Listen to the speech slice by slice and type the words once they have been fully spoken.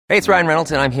Hey, it's Ryan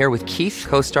Reynolds, and I'm here with Keith,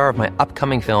 co-star of my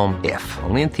upcoming film, If,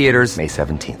 only in theaters May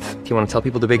 17th. Do you want to tell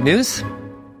people the big news?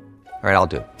 All right, I'll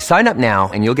do it. Sign up now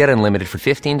and you'll get unlimited for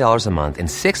 $15 a month and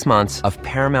 6 months of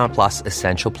Paramount Plus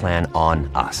Essential Plan on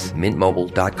us.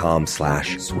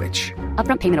 MintMobile.com/switch.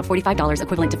 Upfront payment of $45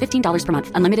 equivalent to $15 per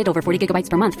month. Unlimited over 40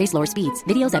 gigabytes per month. Face lower speeds.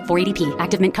 Videos at 480p.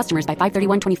 Active Mint customers by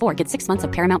 531.24 get 6 months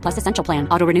of Paramount Plus Essential Plan.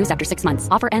 Auto renews after 6 months.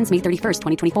 Offer ends May 31st,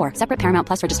 2024. Separate Paramount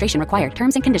Plus registration required.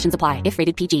 Terms and conditions apply if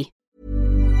rated PG.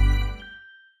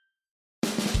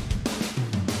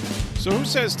 So who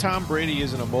says Tom Brady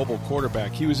isn't a mobile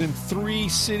quarterback? He was in 3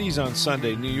 cities on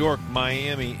Sunday: New York,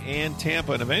 Miami, and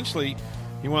Tampa. And eventually,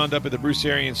 he wound up at the Bruce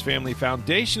Arians Family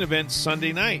Foundation event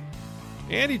Sunday night.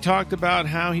 And he talked about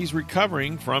how he's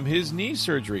recovering from his knee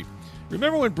surgery.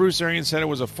 Remember when Bruce Arians said it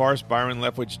was a farce Byron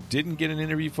Leftwich didn't get an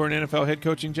interview for an NFL head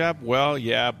coaching job? Well,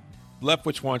 yeah,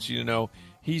 Leftwich wants you to know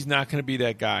he's not going to be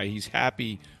that guy. He's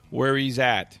happy where he's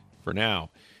at for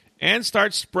now. And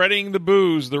start spreading the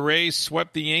booze. The Rays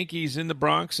swept the Yankees in the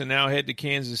Bronx and now head to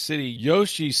Kansas City.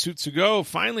 Yoshi Tsutsugo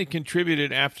finally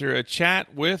contributed after a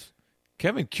chat with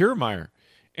Kevin Kiermaier.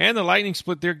 And the Lightning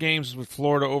split their games with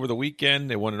Florida over the weekend.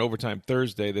 They won in overtime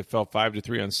Thursday. They fell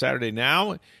 5-3 on Saturday.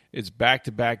 Now it's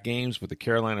back-to-back games with the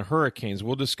Carolina Hurricanes.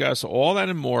 We'll discuss all that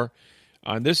and more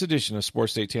on this edition of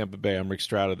Sports Day Tampa Bay. I'm Rick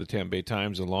Stroud of the Tampa Bay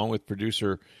Times, along with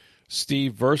producer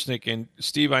Steve Versnick. And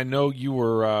Steve, I know you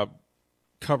were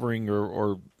covering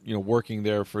or working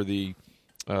there for the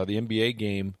NBA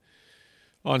game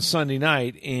on Sunday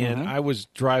night, and I was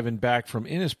driving back from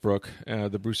Innisbrook,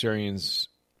 the Bruce Arians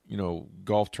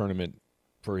golf tournament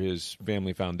for his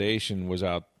family foundation was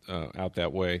out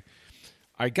that way.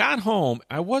 I got home.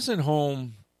 I wasn't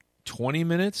home 20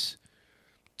 minutes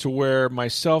to where my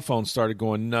cell phone started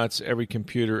going nuts. Every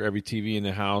computer, every TV in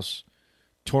the house,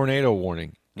 tornado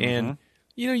warning, and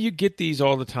you get these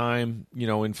all the time,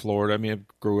 in Florida. I mean, I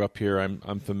grew up here.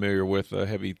 I'm familiar with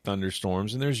heavy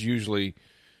thunderstorms, and there's usually,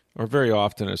 or very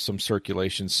often, some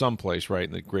circulation someplace right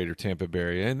in the greater Tampa Bay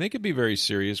area, and they could be very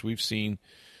serious. We've seen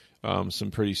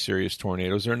some pretty serious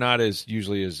tornadoes. They're not as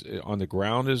usually as on the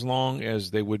ground as long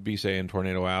as they would be, say, in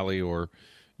Tornado Alley or,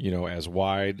 as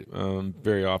wide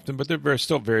very often, but they're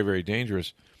still very, very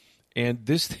dangerous. And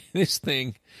this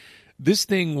thing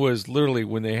was literally,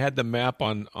 when they had the map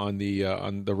on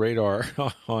the radar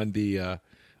on the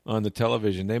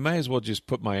television, they might as well just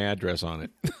put my address on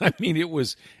it. I mean, it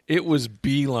was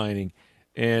beelining,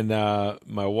 and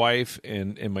my wife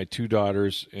and my 2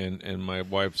 daughters and my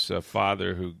wife's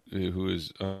father, who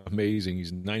is amazing.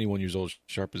 He's 91 years old,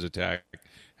 sharp as a tack,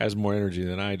 has more energy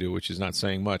than I do, which is not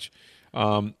saying much.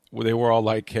 They were all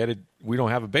headed. We don't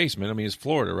have a basement. I mean, it's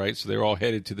Florida, right? So they were all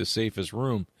headed to the safest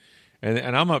room.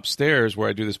 And I'm upstairs where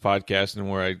I do this podcast and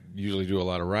where I usually do a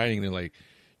lot of writing. They're like,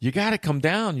 "You got to come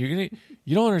down. You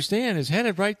don't understand. It's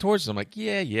headed right towards us." I'm like,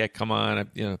 "Yeah, come on.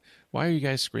 Why are you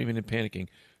guys screaming and panicking?"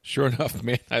 Sure enough,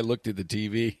 man, I looked at the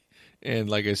TV, and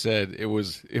like I said, it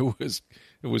was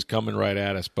coming right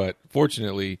at us. But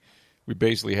fortunately, we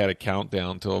basically had a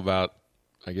countdown till about,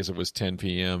 I guess it was 10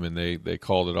 p.m. and they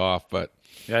called it off. But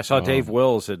yeah, I saw Dave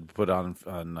Wills had put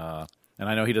on. And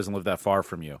I know he doesn't live that far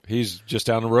from you. He's just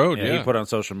down the road, yeah. He put on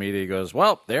social media, he goes,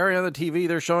 "Well, the area on the TV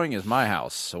they're showing is my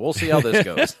house, so we'll see how this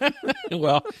goes."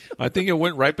 Well, I think it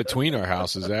went right between our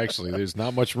houses, actually. There's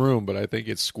not much room, but I think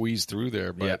it's squeezed through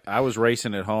there. But yeah, I was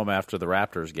racing at home after the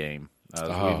Raptors game.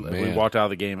 We walked out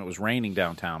of the game. It was raining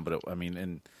downtown, but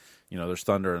there's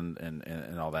thunder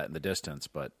and all that in the distance,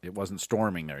 but it wasn't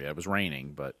storming there yet. It was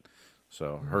raining, but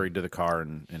so hurried to the car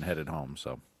and headed home.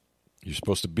 So you're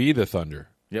supposed to be the thunder.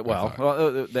 Yeah,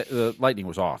 the lightning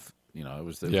was off. It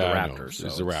was the Raptors. It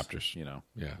was the Raptors.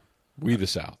 Yeah, we the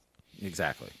South.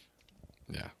 Exactly.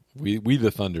 Yeah, we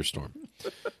the thunderstorm.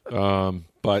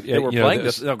 But they were playing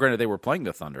this. No, granted, they were playing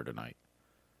the Thunder tonight.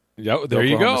 Yeah, there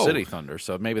you go. City Thunder.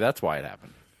 So maybe that's why it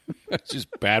happened. It's just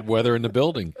bad weather in the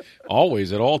building,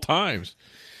 always at all times.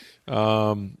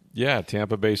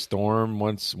 Tampa Bay Storm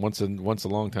once a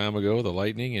long time ago, the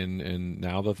Lightning, and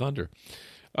now the Thunder.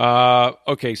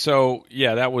 Okay, so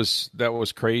yeah, that was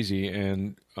crazy,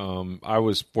 and I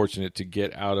was fortunate to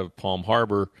get out of Palm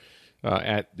Harbor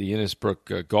at the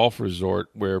Innisbrook Golf Resort,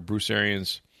 where Bruce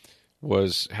Arians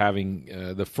was having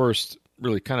the first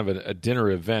really kind of a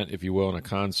dinner event, if you will, and a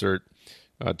concert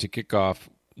to kick off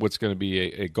what's going to be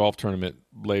a golf tournament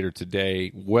later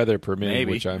today, weather permitting.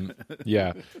 Maybe. Which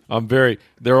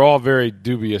they're all very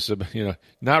dubious about,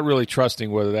 not really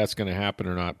trusting whether that's going to happen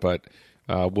or not, but.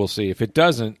 We'll see. If it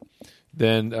doesn't,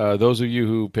 then those of you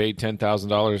who paid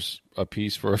 $10,000 a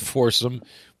piece for a foursome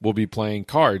will be playing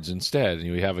cards instead.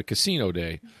 And we have a casino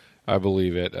day, I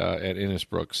believe, at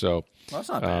Innisbrook. So that's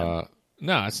not bad.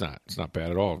 No, it's not. It's not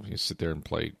bad at all. You sit there and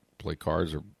play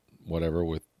cards or whatever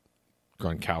with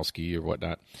Gronkowski or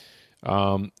whatnot.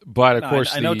 But of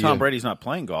course, I know Tom Brady's not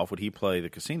playing golf. Would he play the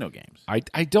casino games? I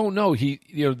don't know. He,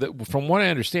 from what I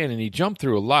understand, and he jumped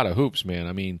through a lot of hoops, man.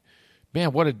 I mean,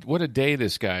 man, what a day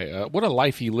this guy, what a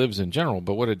life he lives in general,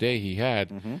 but what a day he had.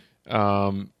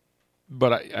 Mm-hmm.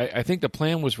 But I think the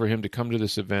plan was for him to come to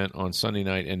this event on Sunday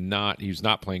night and he's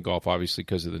not playing golf, obviously,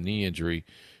 because of the knee injury.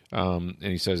 And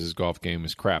he says his golf game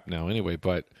is crap now anyway,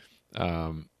 but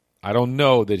I don't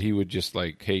know that he would just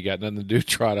like, hey, you got nothing to do,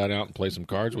 trot out and play some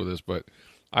cards with us, but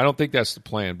I don't think that's the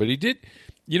plan. But he did,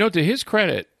 to his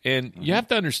credit, and you have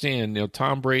to understand,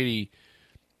 Tom Brady,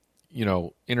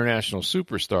 international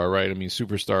superstar, right? I mean,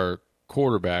 superstar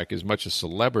quarterback, as much a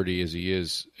celebrity as he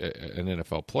is an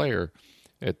NFL player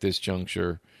at this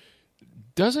juncture,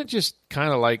 doesn't just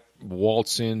kind of like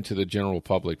waltz into the general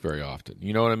public very often.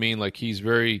 You know what I mean? Like he's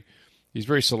very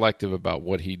selective about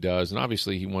what he does, and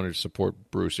obviously he wanted to support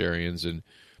Bruce Arians, and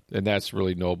that's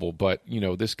really noble. But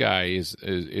this guy is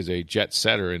a jet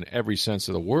setter in every sense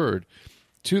of the word,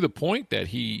 to the point that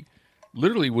he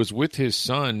literally was with his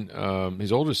son,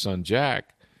 his oldest son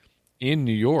Jack, in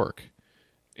New York,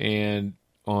 and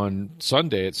on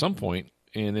Sunday at some point,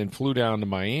 and then flew down to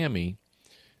Miami,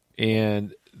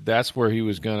 and that's where he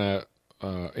was gonna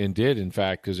and did, in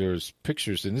fact, because there was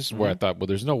pictures, and this is where I thought, well,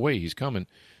 there's no way he's coming.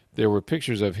 There were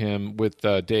pictures of him with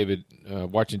David,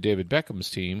 watching David Beckham's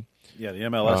team. Yeah, the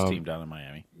MLS team down in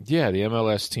Miami. Yeah, the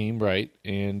MLS team, right.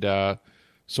 And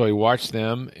so he watched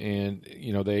them, and,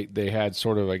 they had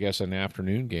sort of, I guess, an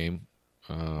afternoon game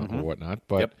or whatnot.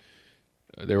 But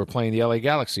they were playing the LA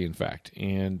Galaxy, in fact.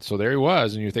 And so there he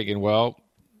was, and you're thinking, well,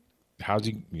 how's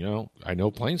he, I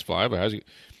know planes fly, but how's he?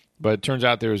 But it turns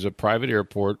out there's a private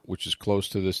airport, which is close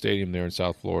to the stadium there in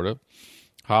South Florida.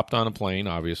 Hopped on a plane,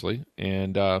 obviously,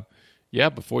 and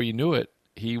before you knew it,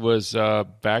 he was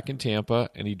back in Tampa,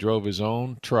 and he drove his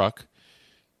own truck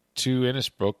to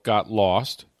Innisbrook, got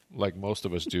lost, like most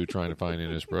of us do trying to find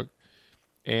Innisbrook,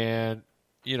 and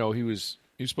he was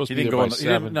supposed to be there by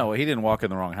 7. He didn't walk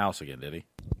in the wrong house again, did he? Did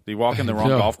he walk in the wrong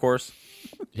golf course?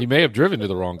 He may have driven to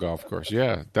the wrong golf course.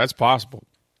 Yeah, that's possible,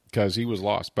 because he was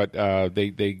lost. But they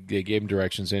gave him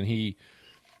directions, and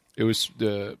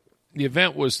the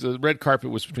event was, the red carpet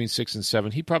was between 6 and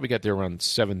 7. He probably got there around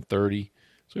 7:30,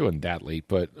 so he wasn't that late.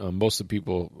 But most of the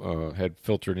people had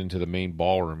filtered into the main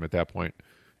ballroom at that point.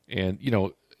 And,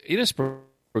 Innisbrook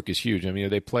is huge. I mean,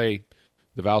 they play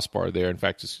the Valspar there. In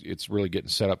fact, it's really getting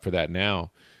set up for that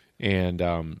now. And,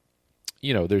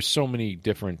 there's so many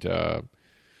different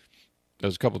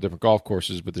there's a couple of different golf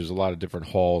courses, but there's a lot of different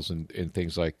halls and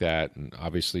things like that. And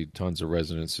obviously tons of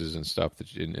residences and stuff.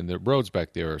 And the roads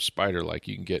back there are spider-like.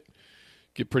 You can get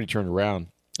pretty turned around.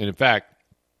 And in fact,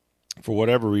 for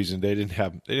whatever reason, they didn't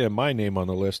have my name on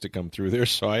the list to come through there,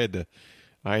 so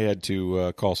I had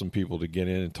to call some people to get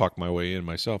in and talk my way in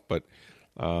myself. But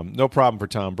no problem for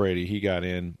Tom Brady. He got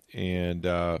in, and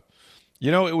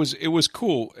it was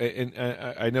cool. And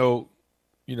I know,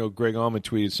 Greg Allman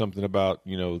tweeted something about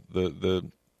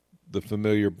the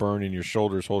familiar burn in your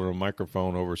shoulders holding a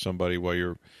microphone over somebody while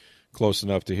you're close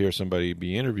enough to hear somebody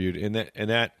be interviewed, and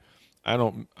that. I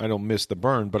don't miss the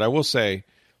burn, but I will say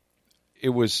it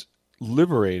was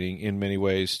liberating in many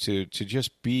ways to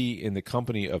just be in the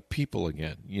company of people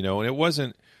again, and it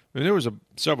wasn't, there was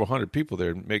several hundred people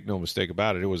there, make no mistake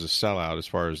about it. It was a sellout as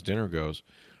far as dinner goes.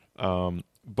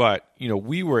 But,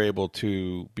 we were able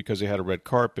to, because they had a red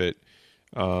carpet,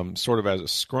 sort of as a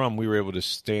scrum, we were able to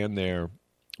stand there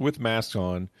with masks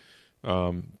on.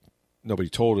 Nobody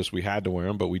told us we had to wear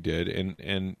them, but we did,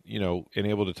 and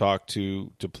able to talk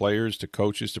to players, to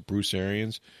coaches, to Bruce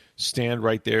Arians, stand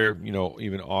right there,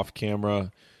 even off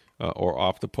camera or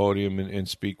off the podium and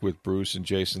speak with Bruce and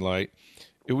Jason Light.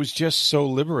 It was just so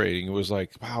liberating. It was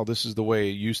like, wow, this is the way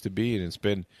it used to be, and it's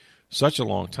been such a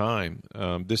long time.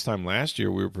 This time last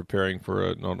year, we were preparing for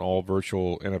an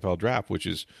all-virtual NFL draft, which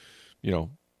is,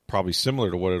 probably similar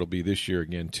to what it'll be this year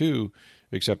again, too,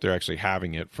 except they're actually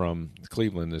having it from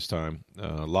Cleveland this time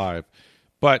live.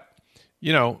 But,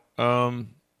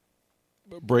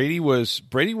 Brady was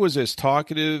as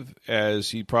talkative as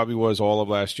he probably was all of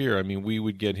last year. I mean, we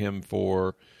would get him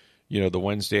for, the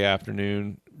Wednesday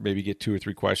afternoon, maybe get 2 or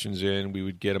 3 questions in. We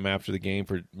would get him after the game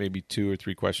for maybe 2 or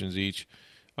 3 questions each,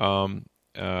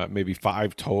 maybe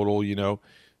 5 total,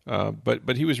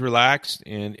 But he was relaxed,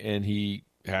 and he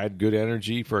had good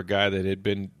energy for a guy that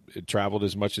had traveled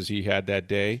as much as he had that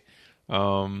day.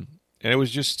 And it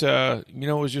was just,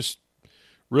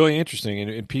 really interesting.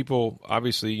 And people,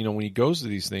 obviously, when he goes to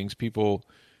these things, people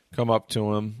come up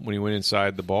to him when he went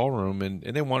inside the ballroom, and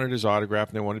they wanted his autograph,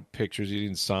 and they wanted pictures. He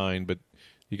didn't sign, but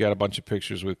He got a bunch of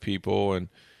pictures with people, and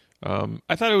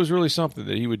I thought it was really something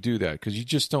that he would do that, because you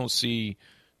just don't see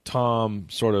Tom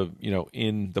sort of,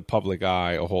 in the public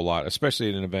eye a whole lot, especially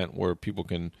at an event where people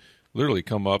can literally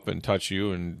come up and touch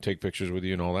you and take pictures with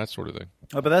you and all that sort of thing.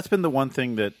 But that's been the one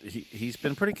thing that he's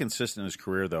been pretty consistent in his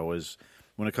career, though, is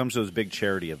when it comes to those big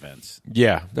charity events.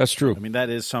 Yeah, that's true. I mean, that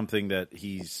is something that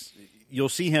you'll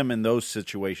see him in those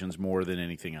situations more than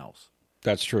anything else.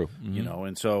 That's true. Mm-hmm.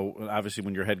 And so obviously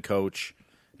when your head coach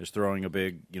is throwing a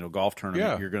big, golf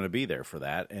tournament, you're going to be there for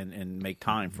that and make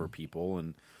time for people.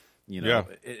 And,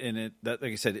 like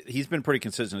I said, he's been pretty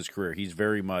consistent in his career. He's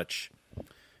very much,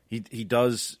 he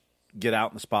does get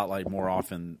out in the spotlight more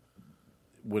often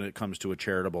when it comes to a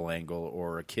charitable angle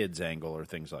or a kid's angle or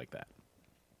things like that.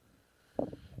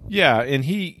 Yeah. And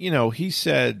he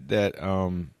said that,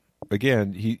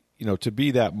 again, to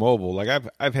be that mobile, like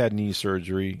I've had knee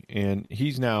surgery, and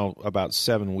he's now about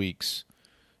 7 weeks,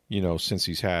 since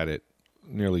he's had it,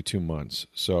 nearly 2 months.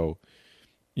 So,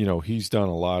 he's done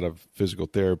a lot of physical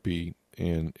therapy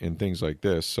and things like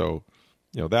this. So,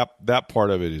 that part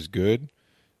of it is good.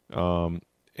 And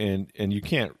you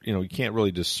can't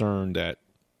really discern that,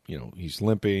 he's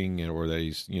limping or that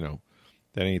he's,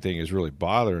 that anything is really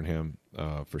bothering him,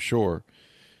 for sure.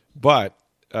 But,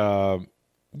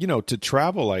 to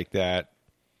travel like that,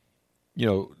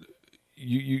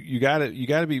 you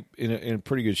gotta be in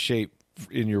pretty good shape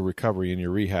in your recovery, in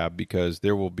your rehab, because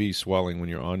there will be swelling when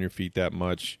you're on your feet that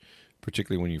much,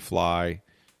 particularly when you fly.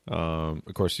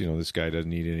 Of course, this guy doesn't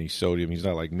need any sodium. He's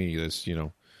not like me. That's,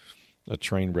 a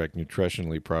train wreck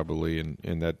nutritionally probably,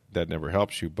 and that never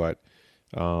helps you. But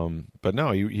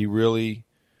no, he really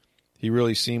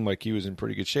seemed like he was in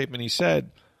pretty good shape. And he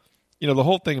said, the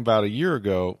whole thing about a year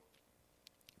ago,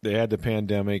 they had the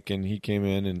pandemic, and he came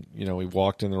in and, he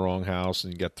walked in the wrong house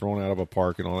and he got thrown out of a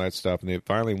park and all that stuff. And they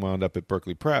finally wound up at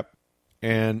Berkeley Prep.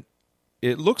 And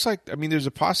it looks like, there's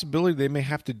a possibility they may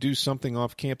have to do something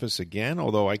off campus again,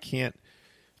 although I can't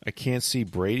see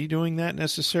Brady doing that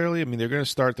necessarily. They're going to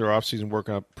start their off-season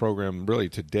workout program really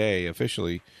today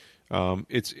officially.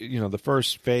 It's, the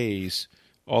first phase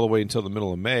all the way until the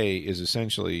middle of May is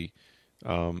essentially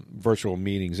virtual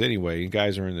meetings anyway.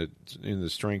 Guys are in the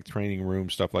strength training room,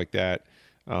 stuff like that.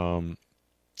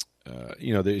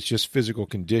 It's just physical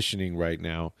conditioning right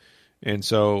now, and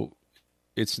so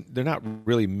they're not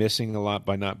really missing a lot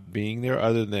by not being there,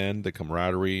 other than the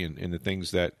camaraderie and the things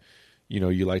that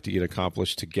you like to get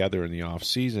accomplished together in the off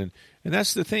season. And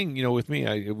that's the thing, with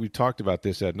me. We've talked about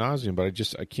this ad nauseum, but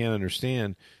I can't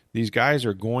understand. These guys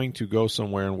are going to go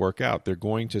somewhere and work out. They're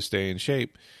going to stay in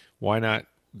shape. Why not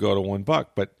go to $1?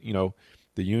 But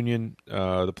the union,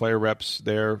 the player reps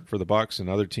there for the Bucks and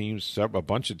other teams, a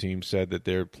bunch of teams said that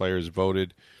their players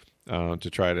voted to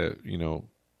try to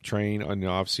train on the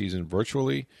off season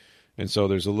virtually, and so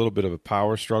there's a little bit of a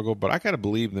power struggle. But I gotta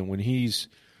believe that when he's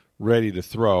ready to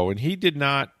throw, and he did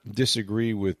not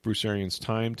disagree with Bruce Arians'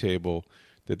 timetable,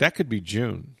 that could be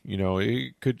June.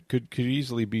 It could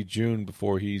easily be June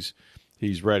before he's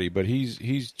ready. But he's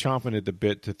chomping at the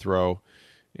bit to throw.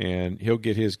 And he'll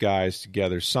get his guys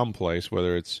together someplace,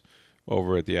 whether it's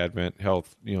over at the Advent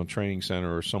Health, training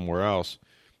center or somewhere else,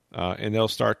 and they'll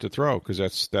start to throw, because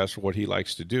that's what he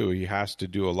likes to do. He has to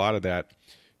do a lot of that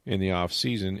in the off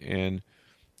season, and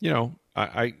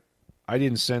I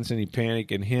didn't sense any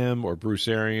panic in him or Bruce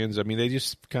Arians. They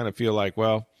just kind of feel like,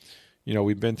 well,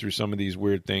 we've been through some of these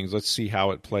weird things. Let's see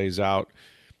how it plays out.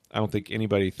 I don't think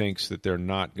anybody thinks that they're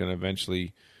not going to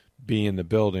eventually be in the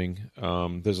building.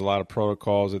 There's a lot of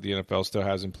protocols that the NFL still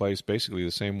has in place, basically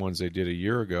the same ones they did a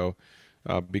year ago,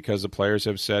 because the players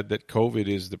have said that COVID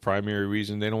is the primary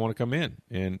reason they don't want to come in.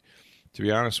 And to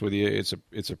be honest with you,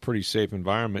 it's a pretty safe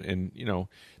environment. And,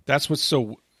 that's what's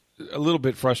so a little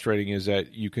bit frustrating, is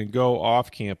that you can go off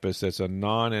campus that's a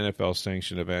non-NFL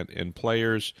sanctioned event, and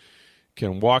players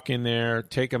can walk in there,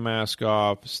 take a mask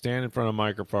off, stand in front of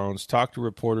microphones, talk to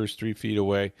reporters 3 feet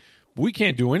away. We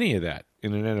can't do any of that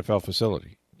in an NFL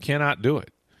facility. Cannot do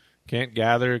it. Can't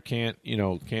gather, can't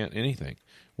anything.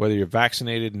 Whether you're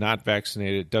vaccinated, not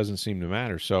vaccinated, it doesn't seem to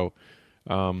matter. So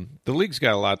the league's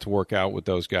got a lot to work out with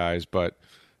those guys. But,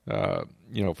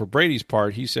 for Brady's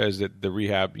part, he says that the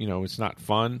rehab, it's not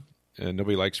fun, and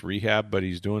nobody likes rehab, but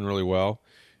he's doing really well.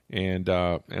 And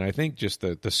I think just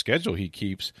the schedule he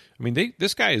keeps.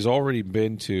 This guy has already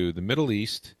been to the Middle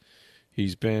East.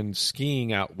 He's been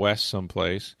skiing out west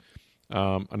someplace.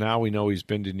 Now we know he's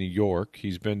been to New York.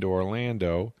 He's been to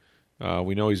Orlando.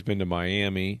 We know he's been to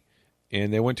Miami,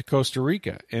 and they went to Costa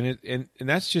Rica. And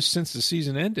that's just since the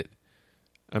season ended.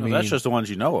 That's just the ones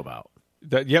you know about.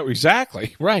 Yeah,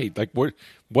 exactly right. Like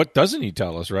what doesn't he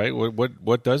tell us? Right?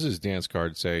 What does his dance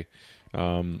card say?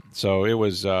 So it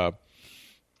was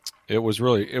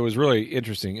really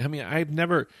interesting. I mean, I've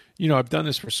never, I've done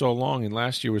this for so long, and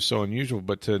last year was so unusual,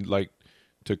 but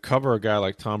to cover a guy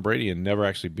like Tom Brady and never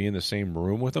actually be in the same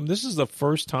room with him. This is the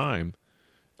first time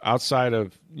outside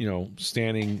of,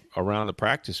 standing around the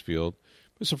practice field.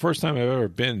 It's the first time I've ever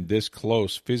been this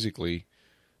close physically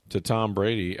to Tom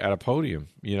Brady at a podium.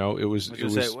 It was.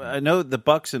 I know the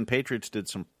Bucs and Patriots did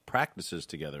some practices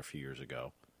together a few years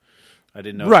ago. I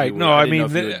didn't know. Right.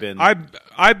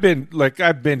 I've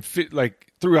been fit,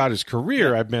 like throughout his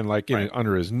career. Yeah. I've been like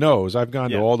under his nose. I've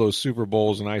gone to all those Super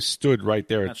Bowls, and I stood right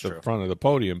there at the front of the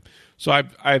podium. So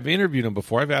I've interviewed him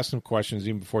before. I've asked him questions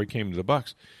even before he came to the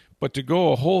Bucs. But to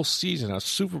go a whole season, a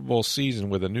Super Bowl season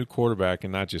with a new quarterback,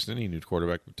 and not just any new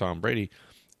quarterback, but Tom Brady,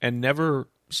 and never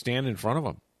stand in front of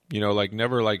him,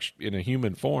 never like in a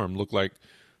human form look like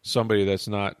somebody that's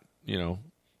not,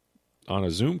 on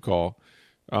a Zoom call.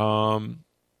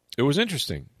 It was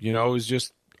interesting. It was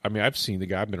just, I've seen the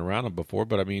guy, I've been around him before,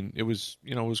 but it was,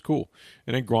 it was cool.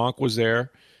 And then Gronk was there,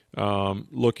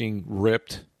 looking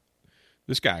ripped.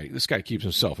 This guy keeps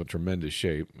himself in tremendous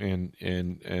shape, and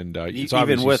it's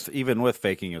even with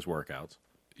faking his workouts.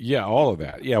 Yeah, all of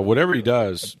that. Yeah, whatever he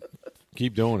does,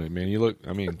 keep doing it, man. You look.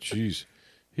 Jeez,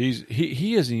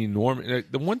 he is an enormous.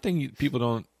 The one thing people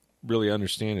don't really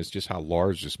understand is just how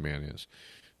large this man is,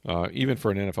 even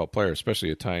for an NFL player,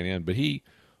 especially a tight end. But he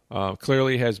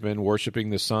clearly has been worshiping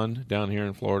the sun down here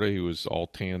in Florida. He was all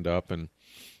tanned up and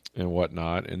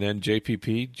whatnot. And then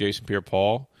JPP, Jason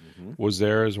Pierre-Paul, was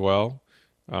there as well.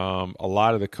 A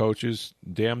lot of the coaches,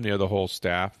 damn near the whole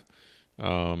staff, they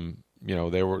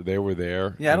were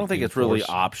there. Yeah, I don't think it's really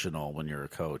optional when you're a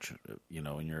coach.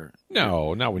 When you're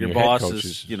not when your boss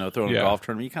is throwing a golf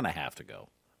tournament. You kind of have to go.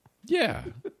 Yeah,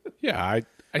 yeah.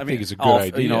 I think it's a good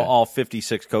idea. All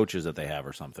 56 coaches that they have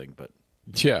or something. But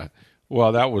yeah,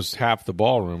 well, that was half the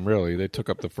ballroom. Really, they took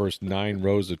up the first 9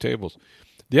 rows of tables.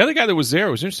 The other guy that was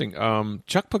there was interesting.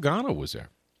 Chuck Pagano was there.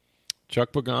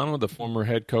 Chuck Pagano, the former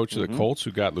head coach of the Colts,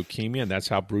 who got leukemia, and that's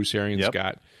how Bruce Arians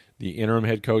got the interim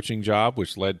head coaching job,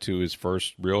 which led to his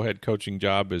first real head coaching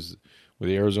job with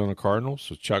the Arizona Cardinals.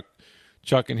 So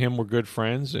Chuck and him were good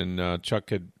friends, and Chuck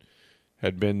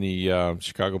had been the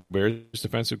Chicago Bears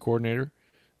defensive coordinator.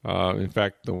 In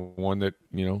fact, the one that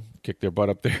kicked their butt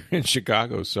up there in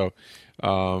Chicago. So,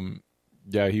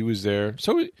 he was there.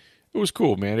 So it was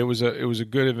cool, man. It was a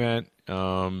good event.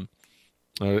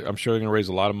 I'm sure they're going to raise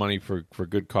a lot of money for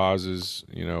good causes.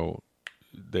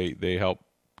 They help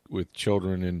with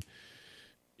children and,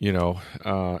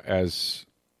 as,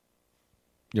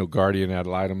 guardian ad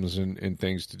litems and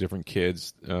things to different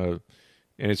kids. And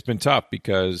it's been tough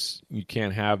because you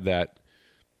can't have that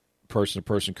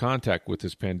person-to-person contact with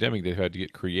this pandemic. They've had to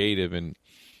get creative and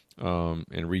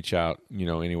reach out,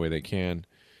 any way they can.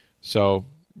 So,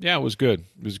 yeah, it was good.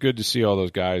 It was good to see all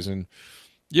those guys. And,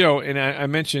 and I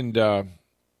mentioned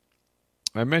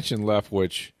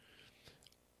Leftwich.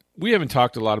 We haven't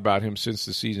talked a lot about him since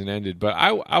the season ended, but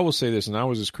I will say this, and I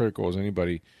was as critical as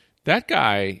anybody. That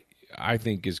guy, I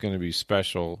think, is going to be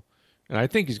special, and I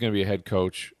think he's going to be a head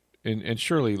coach. And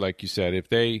surely, like you said, if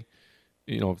they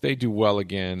do well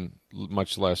again,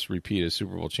 much less repeat as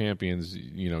Super Bowl champions,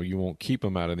 you won't keep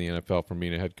him out of the NFL from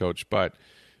being a head coach. But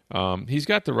he's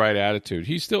got the right attitude.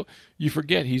 You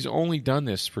forget he's only done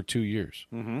this for 2 years.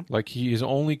 Like he has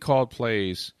only called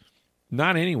plays.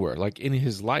 Not anywhere, like in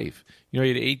his life. He had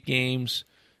 8 games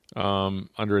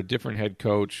under a different head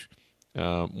coach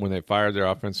when they fired their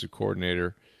offensive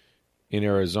coordinator in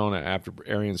Arizona after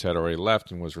Arians had already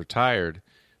left and was retired.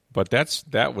 But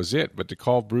that was it. But to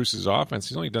call Bruce's offense,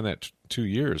 he's only done that 2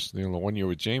 years. The 1 year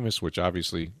with Jameis, which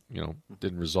obviously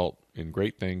didn't result in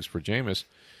great things for Jameis.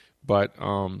 But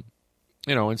and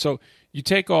so you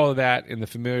take all of that and the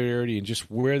familiarity and just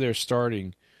where they're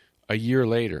starting. A year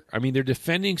later, they're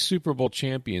defending Super Bowl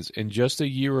champions, and just a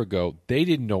year ago, they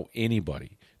didn't know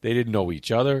anybody. They didn't know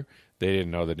each other. They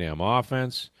didn't know the damn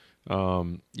offense. They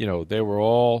were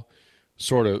all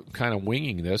sort of kind of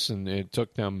winging this, and it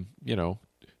took them,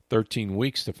 13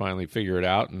 weeks to finally figure it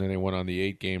out, and then they went on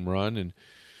the 8-game run, and,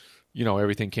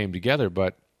 everything came together.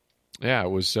 But, yeah, it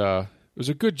was a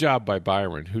good job by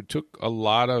Byron, who took a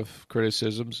lot of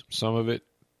criticisms, some of it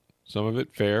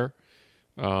fair.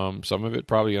 Some of it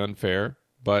probably unfair,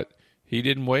 but he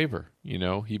didn't waver.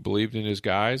 He believed in his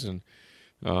guys, and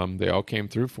they all came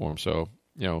through for him. So,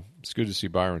 it's good to see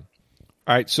Byron.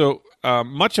 All right, so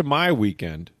much of my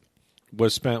weekend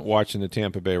was spent watching the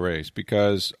Tampa Bay Rays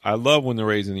because I love when the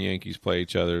Rays and the Yankees play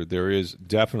each other. There is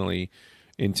definitely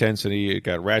intensity. It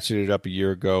got ratcheted up a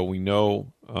year ago. We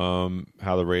know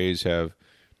how the Rays have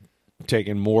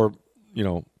taken more,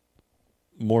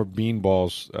 more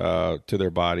beanballs to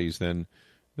their bodies than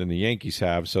the Yankees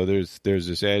have. So there's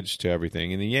this edge to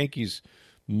everything, and the Yankees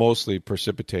mostly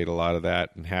precipitate a lot of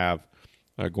that and have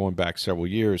going back several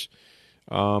years.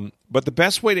 But the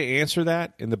best way to answer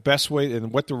that, and the best way,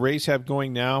 and what the Rays have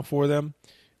going now for them,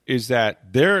 is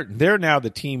that they're now the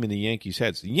team in the Yankees'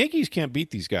 heads. The Yankees can't beat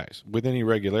these guys with any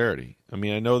regularity. I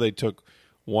mean, I know they took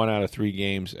 1 out of 3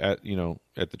 games at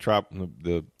the Trop.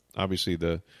 Obviously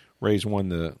the Rays won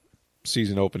the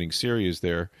season opening series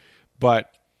there,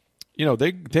 but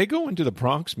they go into the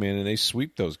Bronx, man, and they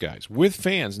sweep those guys with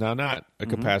fans. Now, not a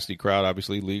capacity crowd,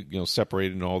 obviously,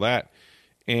 separated and all that.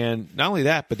 And not only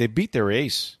that, but they beat their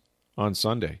ace on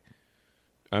Sunday.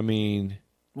 I mean,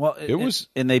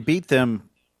 and they beat them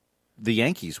the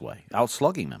Yankees way,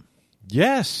 outslugging them.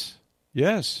 Yes.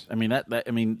 I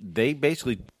mean they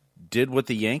basically did what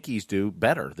the Yankees do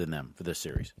better than them for this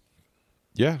series.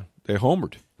 Yeah, they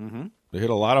homered. Mm-hmm. They hit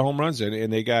a lot of home runs,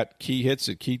 and they got key hits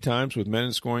at key times with men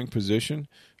in scoring position.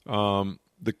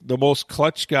 The most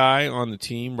clutch guy on the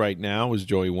team right now is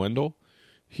Joey Wendell.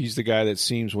 He's the guy that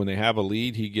seems when they have a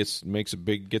lead, he gets a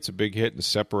big hit and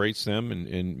separates them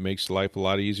and makes life a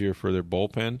lot easier for their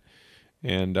bullpen.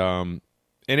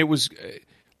 And it was,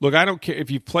 look, I don't care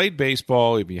if you've played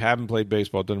baseball, if you haven't played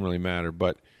baseball, it doesn't really matter.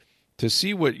 But to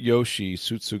see what Yoshi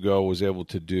Tsutsugo was able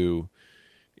to do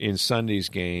in Sunday's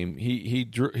game, he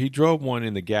drove one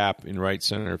in the gap in right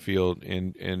center field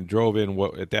and drove in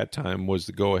what at that time was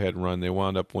the go-ahead run. They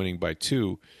wound up winning by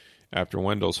 2 after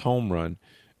Wendell's home run.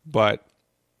 But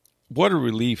what a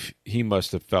relief he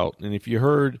must have felt. And if you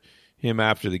heard him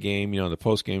after the game, the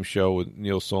post-game show with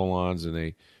Neil Solondz,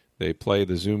 and they play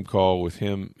the Zoom call with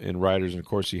him and writers, and of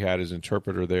course he had his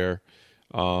interpreter there,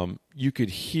 you could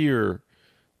hear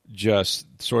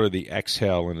just sort of the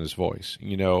exhale in his voice.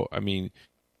 I mean,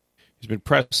 he's been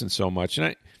pressing so much.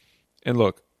 And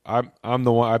look, I'm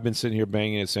the one, I've been sitting here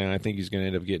banging it saying I think he's going to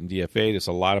end up getting DFA'd. It's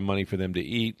a lot of money for them to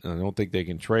eat, and I don't think they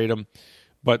can trade him.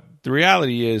 But the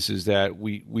reality is that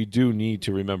we do need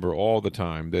to remember all the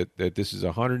time that this is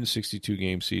a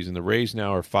 162-game season. The Rays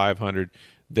now are 500.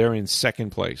 They're in second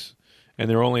place, and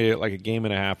they're only like a game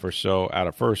and a half or so out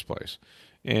of first place.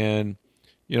 And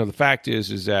the fact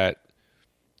is that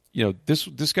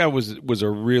this guy was a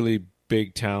really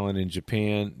big talent in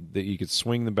Japan, that he could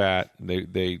swing the bat.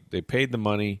 They paid the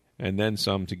money and then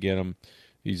some to get him.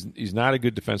 He's not a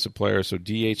good defensive player, so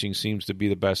DHing seems to be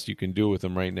the best you can do with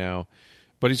him right now.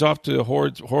 But he's off to a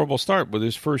horrible start. But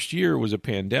his first year was a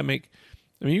pandemic.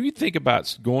 I mean, you think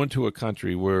about going to a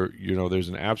country where there's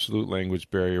an absolute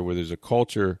language barrier, where there's a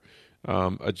culture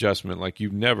adjustment like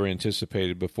you've never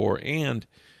anticipated before, and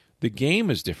the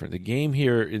game is different. The game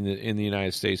here in the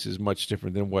United States is much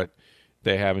different than what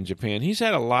they have in Japan. He's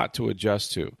had a lot to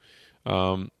adjust to.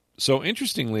 So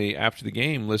interestingly, after the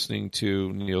game, listening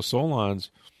to Neil Solondz,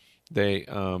 they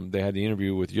had the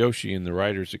interview with Yoshi and the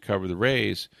writers that cover the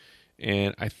Rays.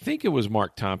 And I think it was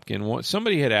Mark Tompkin.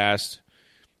 Somebody had asked,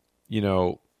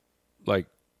 like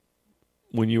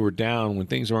when you were down, when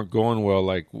things aren't going well,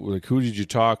 like who did you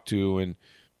talk to, and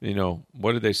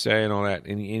what did they say and all that.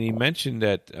 And he mentioned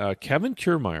that Kevin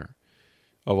Kiermaier,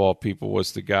 of all people,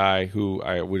 was the guy who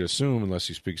I would assume, unless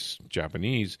he speaks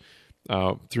Japanese,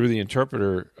 through the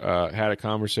interpreter, had a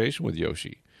conversation with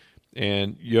Yoshi.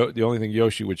 And the only thing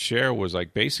Yoshi would share was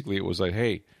basically it was like,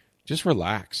 hey, just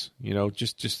relax,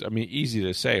 just easy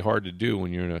to say, hard to do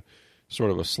when you're in a sort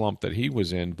of a slump that he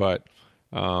was in. But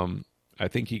I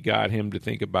think he got him to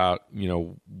think about,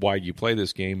 why you play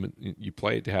this game. You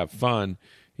play it to have fun.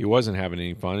 He wasn't having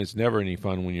any fun. It's never any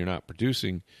fun when you're not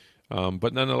producing.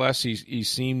 But nonetheless, he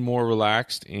seemed more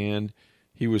relaxed, and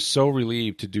he was so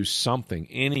relieved to do something,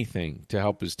 anything to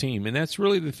help his team. And that's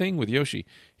really the thing with Yoshi.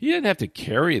 He didn't have to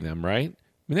carry them, right? I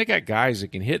mean, they got guys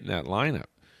that can hit in that lineup.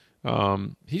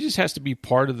 He just has to be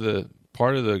part of the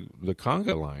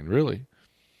conga line, really.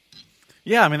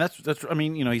 Yeah, I mean that's. I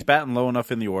mean, he's batting low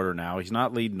enough in the order now. He's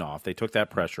not leading off. They took that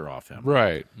pressure off him,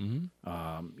 right?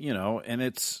 Mm-hmm. And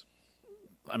it's.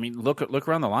 I mean, look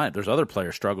around the line. There's other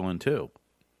players struggling too.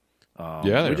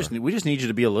 We just need you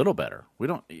to be a little better. We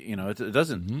don't. It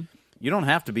doesn't. Mm-hmm. You don't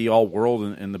have to be all world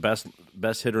and the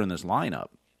best hitter in this lineup.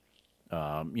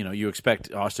 You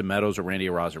expect Austin Meadows or Randy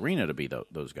Arozarena to be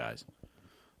those guys.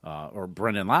 Or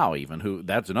Brendan Lau, even,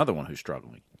 that's another one who's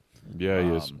struggling. Yeah, he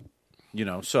is.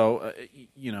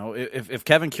 If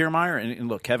Kevin Kiermaier, and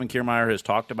look, Kevin Kiermaier has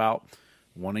talked about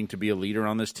wanting to be a leader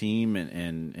on this team,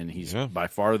 and he's by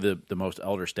far the most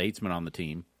elder statesman on the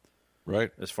team,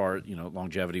 right? As far as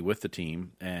longevity with the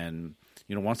team, and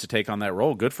wants to take on that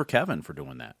role. Good for Kevin for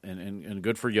doing that, and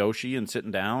good for Yoshi and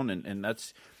sitting down, and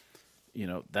that's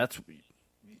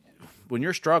when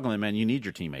you're struggling, man, you need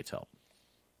your teammates' help.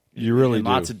 You really in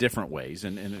do. Lots of different ways.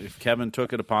 And if Kevin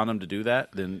took it upon him to do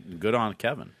that, then good on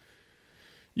Kevin.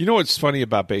 You know what's funny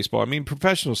about baseball? I mean,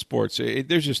 professional sports,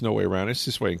 there's just no way around it. It's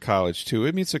this way in college, too.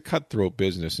 I mean, it's a cutthroat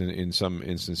business in some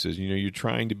instances. You know, you're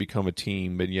trying to become a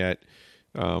team, but yet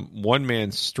one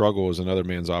man's struggle is another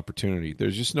man's opportunity.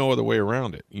 There's just no other way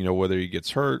around it. You know, whether he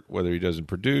gets hurt, whether he doesn't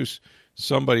produce,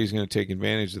 somebody's going to take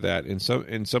advantage of that, and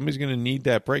somebody's going to need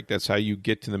that break. That's how you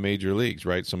get to the major leagues,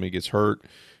 right? Somebody gets hurt,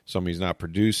 somebody's not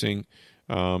producing,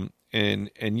 and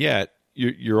yet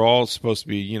you're all supposed to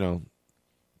be, you know,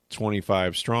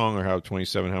 25 strong, or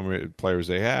 27, how many players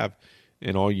they have,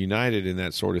 and all united in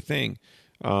that sort of thing.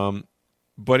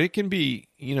 But it can be,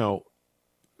 you know,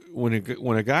 when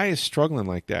a guy is struggling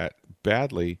like that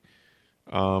badly,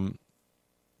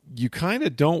 you kind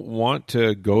of don't want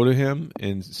to go to him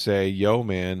and say, "Yo,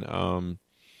 man,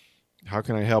 how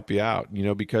can I help you out?" You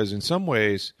know, because in some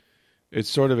ways, it's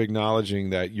sort of acknowledging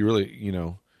that you really, you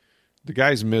know, the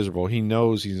guy's miserable. He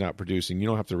knows he's not producing. You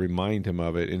don't have to remind him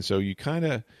of it, and so you kind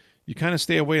of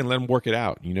stay away and let him work it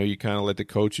out. You know, you kind of let the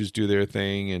coaches do their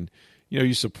thing, and you know,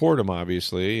 you support him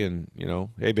obviously, and you know,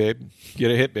 hey babe,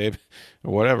 get a hit, babe,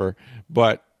 or whatever.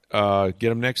 But get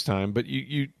him next time. But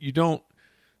you don't,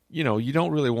 you know, you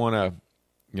don't really want to,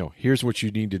 you know, here's what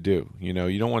you need to do. You know,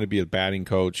 you don't want to be a batting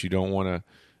coach. You don't want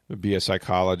to be a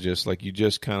psychologist. Like, you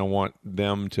just kind of want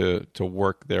them to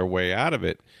work their way out of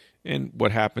it. And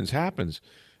what happens.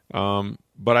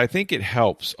 But I think it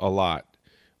helps a lot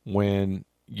when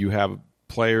you have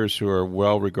players who are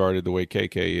well regarded the way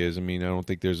KK is. I mean, I don't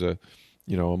think there's a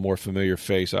more familiar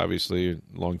face, obviously,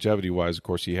 longevity-wise. Of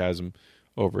course, he has him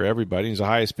over everybody. He's the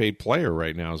highest paid player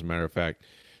right now, as a matter of fact.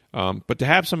 But to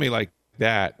have somebody like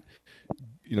that,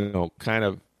 you know, kind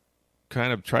of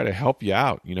try to help you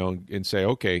out, you know, and say,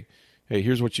 okay, hey,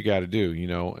 here's what you got to do, you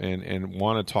know, and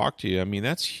want to talk to you. I mean,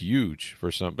 that's huge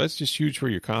for some. That's just huge for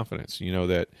your confidence, you know,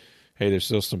 that, hey, there's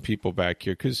still some people back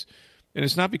here. And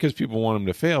it's not because people want him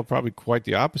to fail, probably quite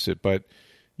the opposite, but,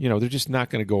 you know, they're just not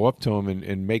going to go up to him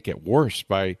and make it worse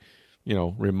by, you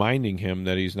know, reminding him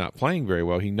that he's not playing very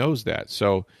well. He knows that.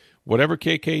 So whatever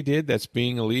KK did, that's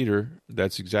being a leader.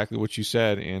 That's exactly what you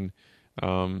said. And,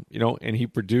 you know, and he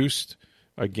produced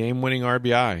a game-winning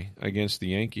RBI against the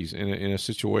Yankees in a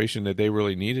situation that they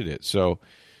really needed it. So,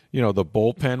 you know, the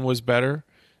bullpen was better.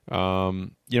 You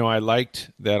know, I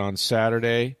liked that on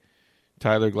Saturday,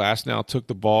 Tyler Glasnow took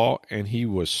the ball and he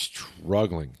was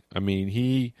struggling. I mean,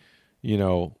 you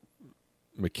know,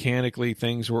 mechanically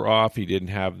things were off. He didn't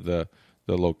have the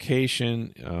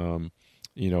location.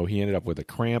 You know, he ended up with a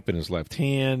cramp in his left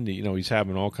hand. You know, he's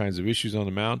having all kinds of issues on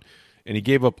the mound, and he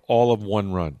gave up all of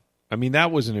 1 run. I mean,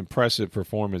 that was an impressive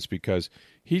performance because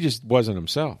he just wasn't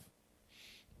himself.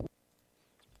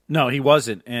 No, he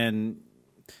wasn't. And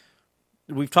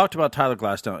we've talked about Tyler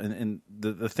Glasnow, and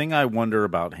the thing I wonder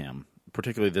about him,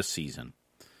 particularly this season,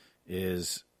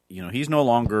 is, you know, he's no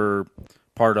longer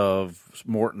part of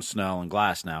Morton, Snell, and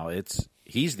Glasnow.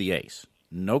 He's the ace.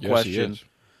 No question.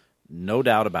 No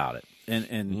doubt about it.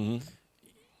 And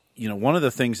you know, one of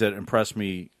the things that impressed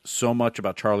me so much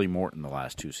about Charlie Morton the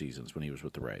last 2 seasons when he was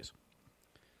with the Rays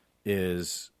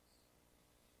is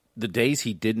the days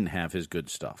he didn't have his good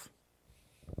stuff.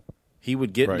 He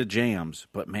would get into jams,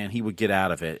 but man, he would get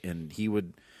out of it, and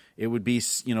it would be,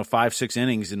 you know, 5-6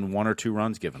 innings and 1 or 2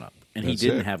 runs given up, and he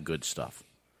didn't have good stuff.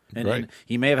 And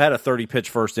he may have had a 30-pitch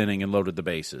first inning and loaded the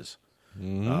bases.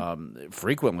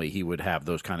 Frequently he would have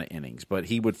those kind of innings, but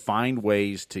he would find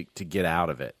ways to get out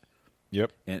of it.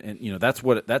 Yep. And you know, that's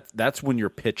when you're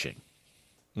pitching.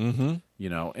 Mm-hmm. You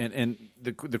know, and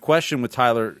the question with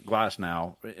Tyler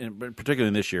Glasnow, and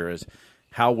particularly this year, is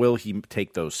how will he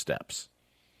take those steps?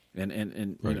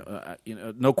 And you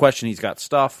know, no question he's got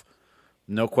stuff.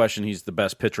 No question he's the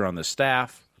best pitcher on the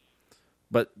staff.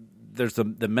 But there's the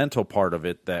mental part of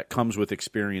it that comes with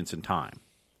experience and time.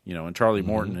 You know, and Charlie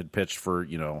Morton had pitched for,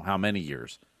 you know, how many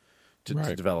years to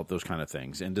develop those kind of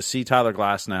things. And to see Tyler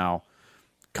Glasnow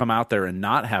come out there and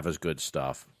not have as good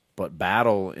stuff, but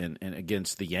battle in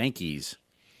against the Yankees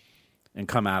and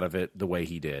come out of it the way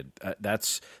he did,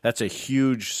 that's a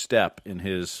huge step in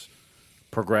his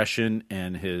progression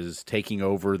and his taking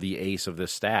over the ace of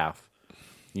this staff.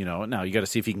 You know, now you got to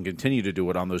see if he can continue to do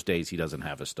it on those days he doesn't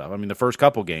have his stuff. I mean, the first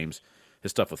couple games,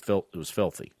 his stuff was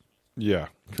filthy. Yeah,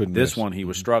 couldn't this miss. one he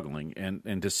was struggling,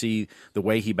 and to see the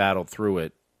way he battled through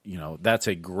it, you know, that's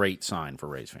a great sign for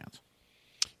Rays fans.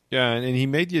 Yeah, and he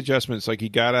made the adjustments. Like, he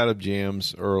got out of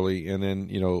jams early, and then,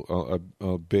 you know,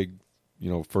 a big, you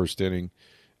know, first inning,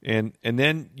 and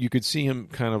then you could see him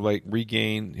kind of like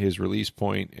regain his release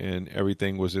point, and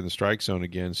everything was in the strike zone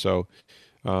again. So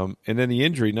And then the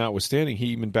injury notwithstanding, he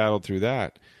even battled through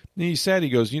that. And he said, he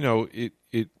goes,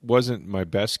 it wasn't my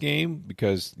best game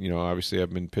because, obviously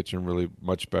I've been pitching really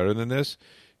much better than this.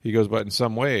 He goes, but in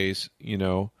some ways,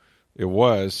 it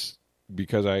was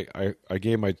because I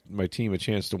gave my team a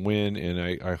chance to win,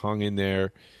 and I hung in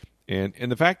there. And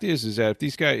the fact is that if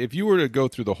these guys, if you were to go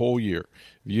through the whole year,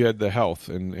 if you had the health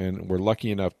and were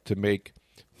lucky enough to make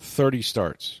 30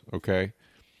 starts, okay,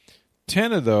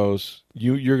 10 of those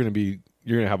you're going to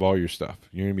have all your stuff.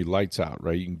 You're going to be lights out,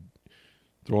 right? You can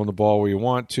throw the ball where you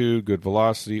want to, good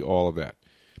velocity, all of that.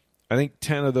 I think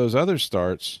 10 of those other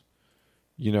starts,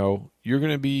 you're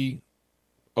going to be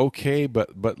okay,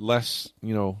 but less,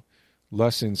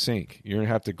 less in sync. You're going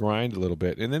to have to grind a little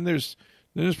bit. And then there's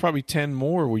probably 10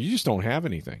 more where you just don't have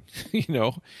anything,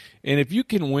 And if you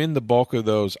can win the bulk of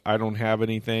those, I don't have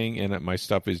anything, and my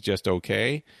stuff is just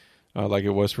okay, like it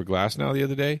was for Glasnow the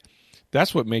other day,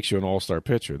 that's what makes you an all-star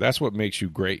pitcher. That's what makes you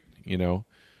great,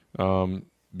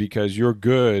 because your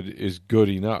good is good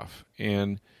enough.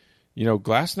 And,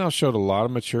 Glasnow showed a lot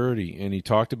of maturity, and he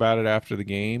talked about it after the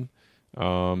game.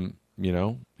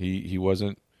 He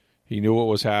wasn't. He knew what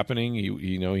was happening.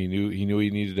 He knew he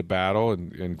needed to battle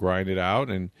and grind it out.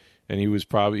 And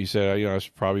he said, I was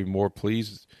probably more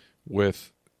pleased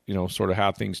with, sort of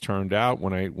how things turned out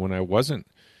when I wasn't,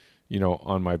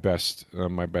 on my best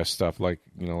stuff, like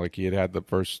he had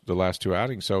the last two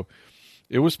outings. So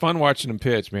it was fun watching him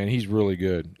pitch, man. He's really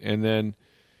good. And then,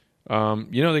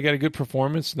 they got a good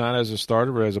performance, not as a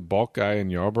starter, but as a bulk guy in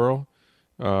Yarborough.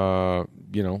 On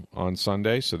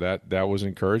Sunday, so that was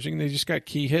encouraging. They just got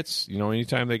key hits.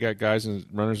 Anytime they got guys and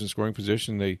runners in scoring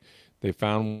position, they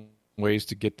found ways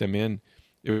to get them in.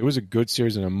 It was a good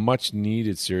series and a much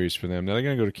needed series for them. Now they're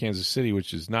going to go to Kansas City,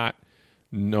 which is not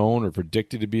known or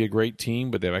predicted to be a great team,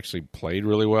 but they've actually played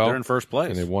really well. They're in first place,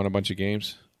 and they've won a bunch of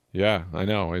games. Yeah, I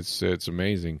know, it's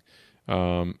amazing. I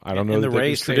don't know. And the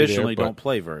Rays traditionally don't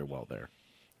play very well there.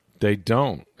 They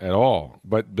don't at all,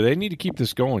 but they need to keep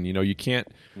this going. You can't.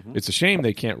 Mm-hmm. It's a shame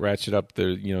they can't ratchet up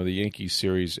the Yankees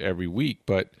series every week,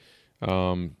 but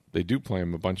they do play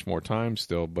them a bunch more times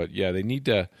still. But yeah, they need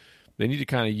to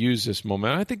kind of use this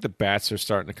momentum. I think the bats are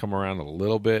starting to come around a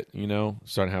little bit.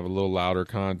 Starting to have a little louder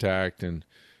contact, and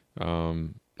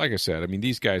like I said, I mean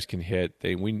these guys can hit.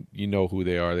 You know who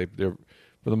they are. They're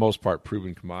for the most part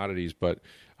proven commodities, but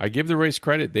I give the Rays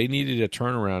credit. They needed a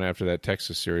turnaround after that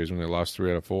Texas series when they lost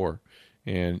 3 out of 4.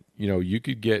 And, you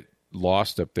could get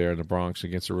lost up there in the Bronx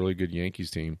against a really good Yankees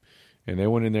team. And they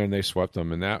went in there and they swept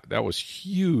them. And that was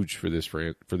huge for this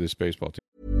baseball team.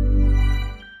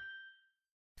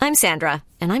 I'm Sandra,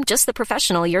 and I'm just the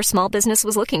professional your small business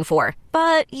was looking for.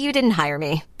 But you didn't hire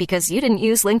me because you didn't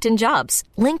use LinkedIn Jobs.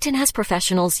 LinkedIn has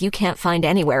professionals you can't find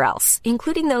anywhere else,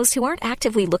 including those who aren't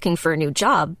actively looking for a new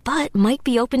job, but might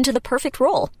be open to the perfect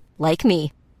role, like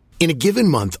me. In a given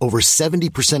month, over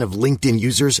 70% of LinkedIn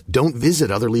users don't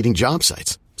visit other leading job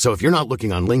sites. So if you're not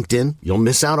looking on LinkedIn, you'll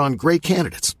miss out on great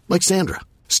candidates like Sandra.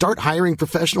 Start hiring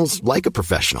professionals like a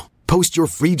professional. Post your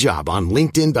free job on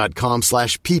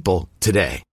linkedin.com/people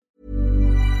today.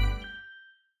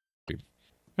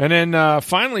 And then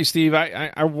finally, Steve,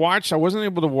 I wasn't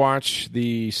able to watch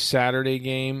the Saturday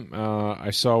game. I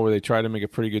saw where they tried to make a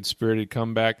pretty good spirited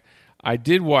comeback. I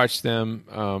did watch them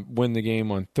win the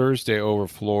game on Thursday over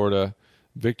Florida.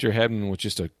 Victor Hedman with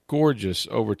just a gorgeous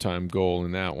overtime goal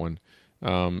in that one.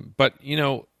 But,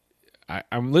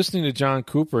 I'm listening to John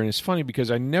Cooper, and it's funny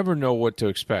because I never know what to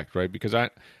expect, right? Because I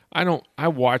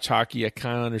watch hockey, I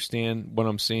kind of understand what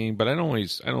I'm seeing, but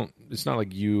it's not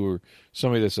like you or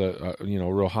somebody that's a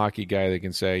real hockey guy that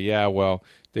can say, yeah, well,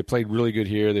 they played really good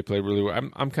here, they played really well.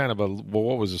 I'm kind of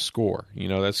what was the score?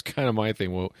 That's kind of my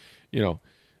thing. Well,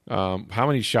 how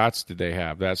many shots did they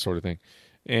have? That sort of thing.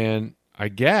 And I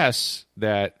guess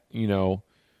that,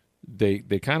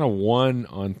 they kind of won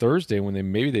on Thursday when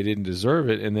maybe they didn't deserve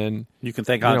it, and then you can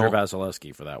thank Andrei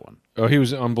Vasilevsky for that one. Oh, he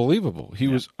was unbelievable. He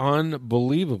was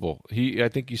unbelievable. I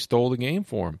think he stole the game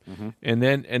for him. Mm-hmm.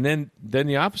 And then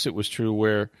the opposite was true,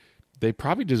 where they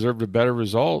probably deserved a better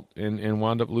result and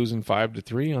wound up losing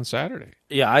 5-3 on Saturday.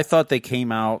 Yeah, I thought they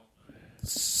came out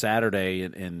Saturday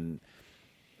and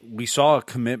we saw a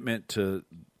commitment to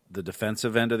the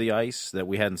defensive end of the ice that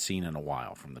we hadn't seen in a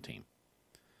while from the team.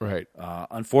 Right.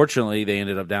 Unfortunately, they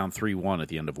ended up down 3-1 at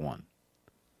the end of one.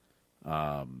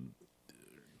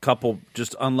 Couple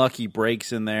just unlucky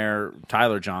breaks in there.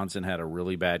 Tyler Johnson had a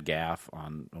really bad gaff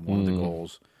on one of the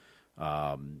goals.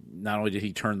 Not only did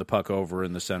he turn the puck over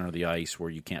in the center of the ice where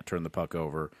you can't turn the puck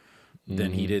over,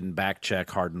 then he didn't back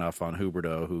check hard enough on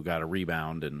Huberdeau, who got a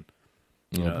rebound and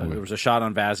There was a shot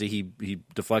on Vazzy. He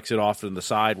deflects it off to the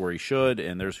side where he should,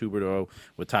 and there's Huberdeau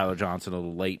with Tyler Johnson a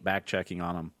little late back checking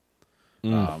on him.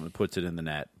 And puts it in the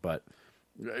net. But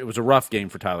it was a rough game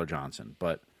for Tyler Johnson.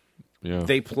 But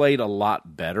they played a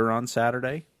lot better on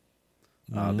Saturday.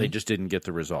 They just didn't get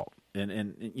the result.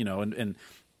 And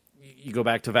you go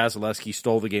back to Vasilevsky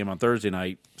stole the game on Thursday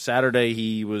night. Saturday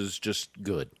he was just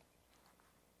good.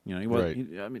 He was.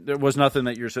 I mean, there was nothing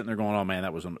that you're sitting there going, "Oh man,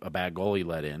 that was a bad goal he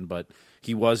let in." But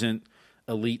he wasn't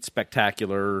elite,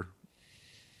 spectacular.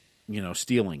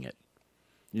 Stealing it.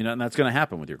 And that's going to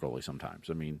happen with your goalie sometimes.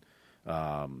 I mean,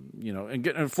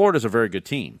 and Florida's a very good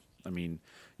team. I mean,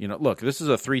 look, this is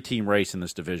a 3-team race in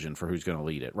this division for who's going to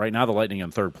lead it. Right now, the Lightning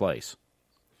in third place.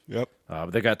 Yep.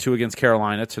 They got 2 against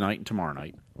Carolina tonight and tomorrow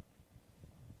night.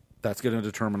 That's going to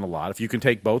determine a lot. If you can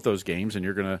take both those games, and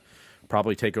you're going to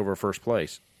probably take over first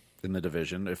place in the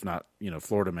division. If not,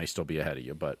 Florida may still be ahead of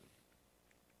you. But,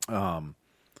 12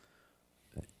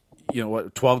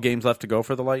 games left to go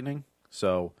for the Lightning.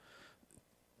 So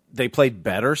they played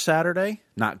better Saturday.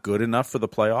 Not good enough for the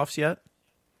playoffs yet,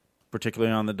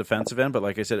 particularly on the defensive end. But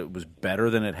like I said, it was better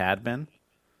than it had been.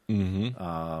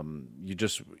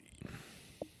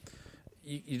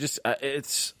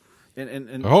 It's.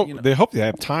 They hope they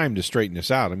have time to straighten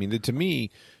this out. I mean, to me,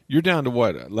 you're down to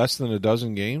what, less than a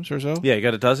dozen games or so? Yeah, you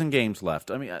got a dozen games left.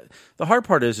 I mean, the hard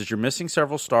part is you're missing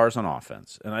several stars on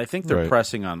offense, and I think they're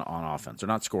pressing on offense. They're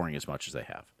not scoring as much as they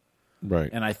have, right?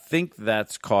 And I think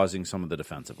that's causing some of the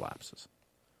defensive lapses.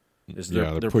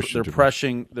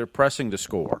 They're pressing to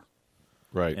score,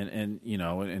 right?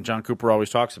 And John Cooper always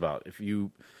talks about if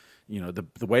the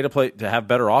way to have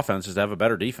better offense is to have a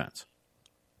better defense.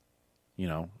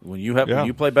 When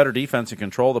you play better defense and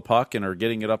control the puck and are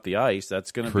getting it up the ice,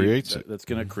 that's going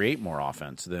to create more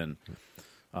offense than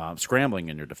scrambling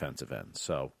in your defensive end.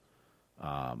 So,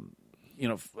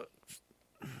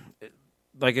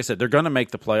 like I said, they're going to make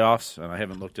the playoffs, and I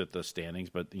haven't looked at the standings,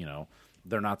 but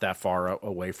they're not that far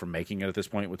away from making it at this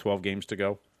point with 12 games to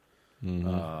go.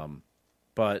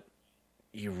 But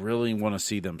you really want to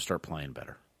see them start playing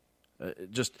better.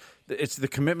 It's the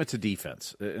commitment to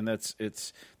defense, and it's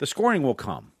the scoring will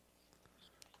come.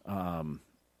 I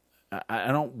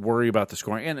don't worry about the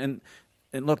scoring, and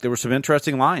look, there were some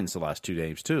interesting lines the last 2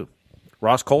 games too.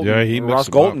 Ross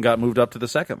Colton got moved up to the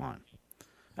second line.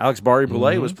 Alex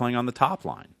Barré-Boulet was playing on the top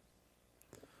line,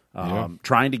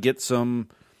 trying to get some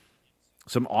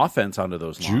offense onto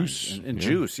those lines and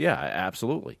juice. Yeah,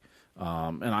 absolutely.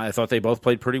 And I thought they both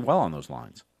played pretty well on those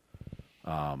lines.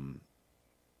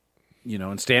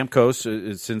 And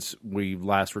Stamkos, since we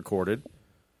last recorded,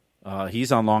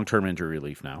 he's on long-term injury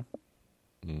relief now,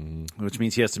 which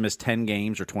means he has to miss 10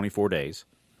 games or 24 days.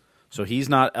 So he's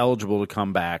not eligible to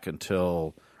come back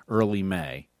until early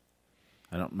May.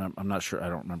 I'm not sure. I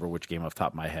don't remember which game off the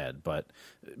top of my head, but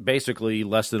basically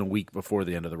less than a week before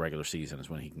the end of the regular season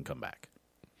is when he can come back.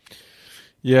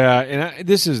 Yeah, and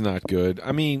this is not good.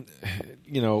 I mean,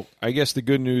 I guess the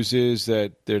good news is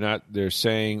that they're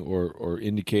saying or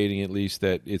indicating at least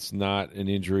that it's not an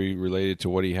injury related to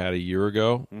what he had a year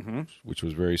ago, which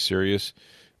was very serious.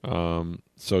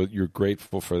 So you're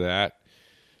grateful for that.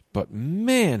 But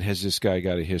man, has this guy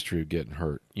got a history of getting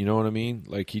hurt. You know what I mean?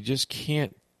 Like he just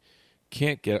can't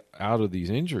get out of these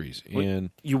injuries.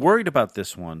 And you worried about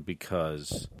this one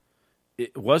because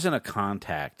it wasn't a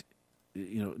contact.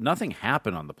 Nothing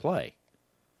happened on the play.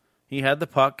 He had the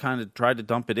puck, kind of tried to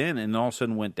dump it in, and all of a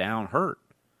sudden went down hurt.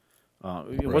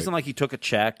 It wasn't like he took a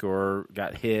check or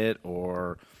got hit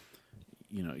or,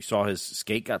 you saw his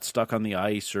skate got stuck on the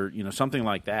ice or, something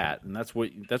like that. And that's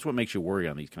what makes you worry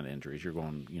on these kind of injuries. You're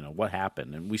going, what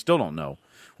happened? And we still don't know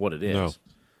what it is.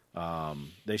 No.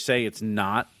 They say it's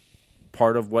not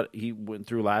part of what he went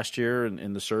through last year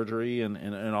and the surgery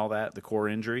and all that, the core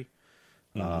injury.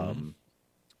 And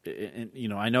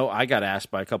I know I got asked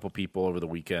by a couple people over the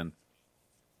weekend,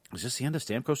 is this the end of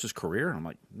Stamkos' career? And I'm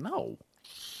like, no.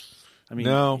 I mean,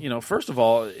 no. First of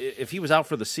all, if he was out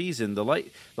for the season, the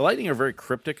Lightning are very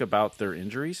cryptic about their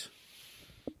injuries.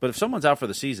 But if someone's out for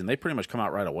the season, they pretty much come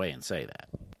out right away and say that.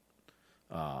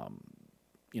 Now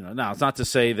it's not to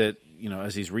say that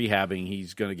as he's rehabbing,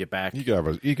 he's going to get back. He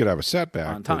could have a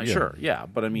setback on time. Sure, yeah.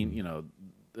 But I mean,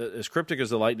 as cryptic as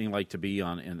the Lightning like to be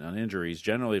on injuries,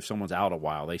 generally if someone's out a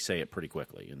while, they say it pretty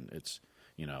quickly. And it's,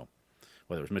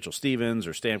 whether it's Mitchell Stevens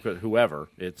or Stamkos, whoever,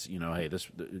 it's, hey, this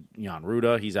Jan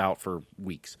Ruda, he's out for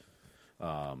weeks.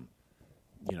 I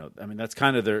mean, that's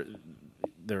kind of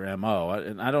their MO.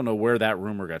 And I don't know where that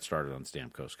rumor got started on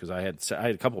Stamkos because I had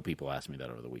a couple of people ask me that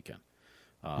over the weekend.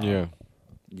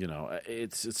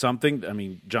 It's something. I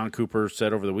mean, John Cooper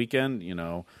said over the weekend,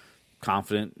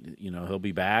 confident, he'll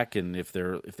be back, and if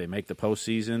they make the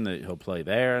postseason, that he'll play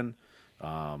there. And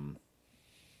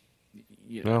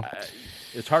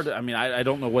it's hard to. I mean, I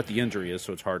don't know what the injury is,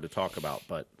 so it's hard to talk about.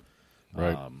 But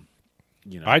right,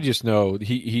 I just know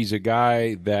he's a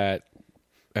guy that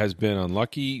has been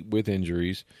unlucky with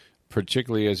injuries,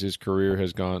 particularly as his career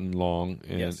has gotten long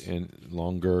and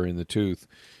longer in the tooth.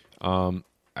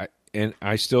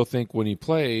 I still think when he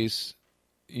plays,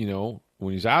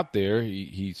 when he's out there,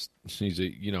 he's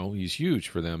huge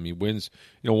for them. He wins.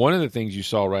 One of the things you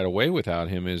saw right away without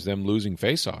him is them losing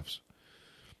faceoffs.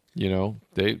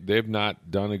 They've not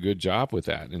done a good job with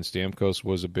that, and Stamkos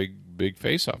was a big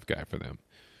faceoff guy for them.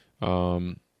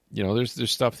 There's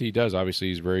stuff that he does. Obviously,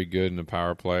 he's very good in the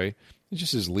power play. It's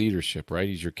just his leadership, right?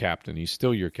 He's your captain. He's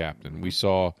still your captain. We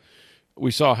saw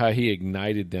how he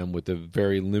ignited them with the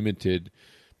very limited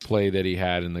play that he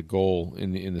had in the goal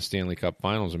in the Stanley Cup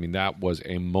Finals. I mean, that was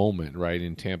a moment, right,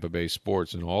 in Tampa Bay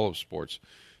sports and all of sports.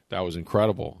 That was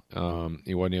incredible.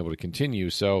 He wasn't able to continue.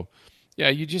 So, yeah,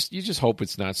 you just hope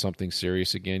it's not something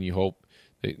serious again. You hope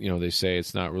that, they say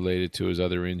it's not related to his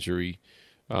other injury.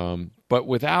 But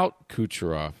without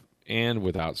Kucherov and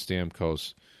without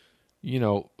Stamkos,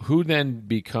 who then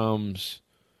becomes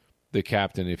the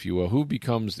captain, if you will? Who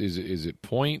becomes? Is it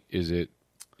Point? Is it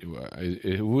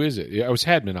who is it? It was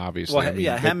Hedman, obviously. Well,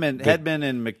 Hedman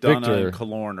and McDonough and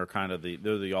Killorn are kind of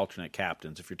they're the alternate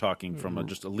captains if you're talking from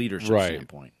just a leadership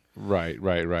standpoint. Right.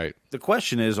 The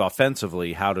question is,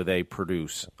 offensively, how do they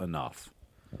produce enough?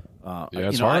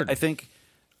 It's hard. I think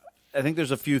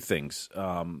there's a few things.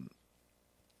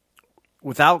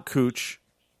 Without Cooch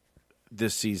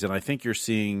this season, I think you're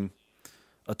seeing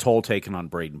a toll taken on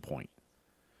Braden Point.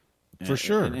 For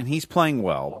sure. And he's playing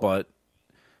well, but,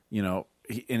 and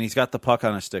he's got the puck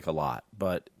on his stick a lot,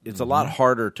 but it's a lot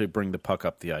harder to bring the puck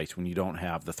up the ice when you don't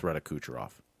have the threat of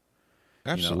Kucherov.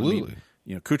 Absolutely.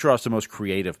 Kucherov's the most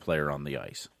creative player on the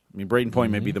ice. I mean, Braden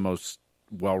Point may be the most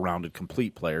well-rounded,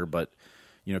 complete player, but,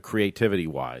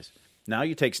 creativity-wise. Now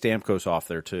you take Stamkos off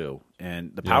there, too,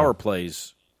 and the power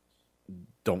plays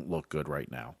don't look good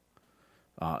right now.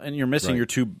 And you're missing your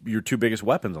two biggest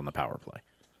weapons on the power play.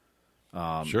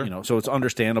 Sure. So it's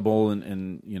understandable,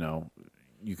 and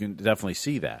you can definitely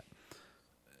see that.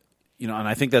 And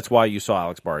I think that's why you saw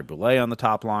Alex Barré-Boulet on the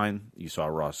top line. You saw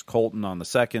Ross Colton on the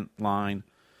second line.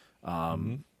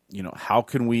 How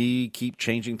can we keep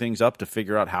changing things up to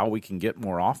figure out how we can get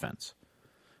more offense?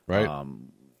 Right.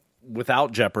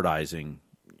 Without jeopardizing,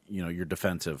 your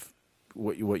defensive,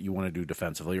 what you want to do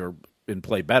defensively and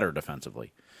play better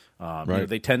defensively.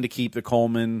 They tend to keep the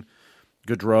Coleman,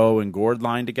 Gaudreau, and Gord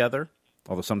line together,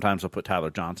 although sometimes they'll put Tyler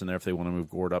Johnson there if they want to move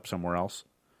Gord up somewhere else.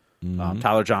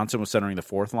 Tyler Johnson was centering the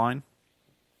fourth line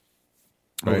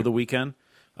over the weekend,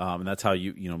 and that's how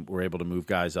you were able to move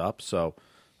guys up. So,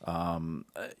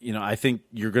 I think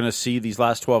you're going to see these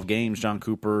last 12 games, John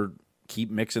Cooper keep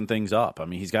mixing things up. I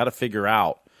mean, he's got to figure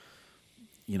out,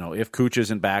 if Kuch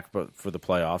isn't back for the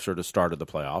playoffs or to start of the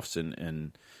playoffs,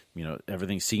 and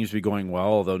everything seems to be going well,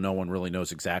 although no one really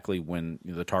knows exactly when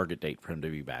the target date for him to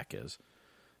be back is.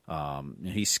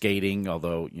 He's skating,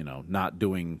 although, not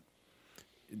doing –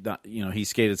 he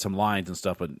skated some lines and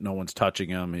stuff, but no one's touching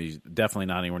him. He's definitely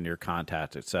not anywhere near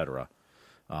contact, et cetera.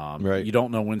 You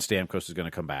don't know when Stamkos is going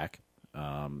to come back.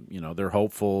 They're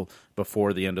hopeful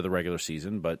before the end of the regular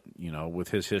season, but, with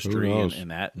his history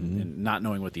and that, and not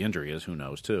knowing what the injury is, who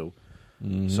knows, too.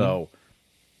 So,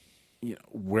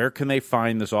 where can they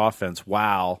find this offense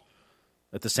while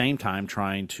at the same time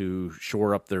trying to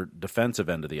shore up their defensive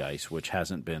end of the ice, which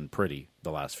hasn't been pretty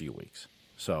the last few weeks?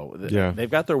 So they've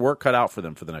got their work cut out for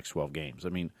them for the next 12 games. I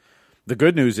mean, the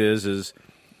good news is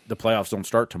the playoffs don't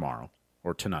start tomorrow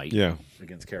or tonight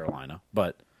against Carolina.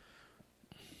 But,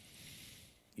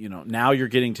 now you're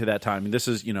getting to that time. I mean, this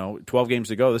is, 12 games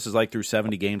to go. This is like through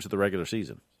 70 games of the regular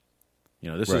season.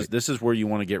 This is where you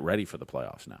want to get ready for the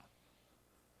playoffs now.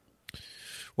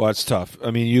 Well, it's tough.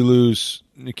 I mean, you lose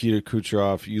Nikita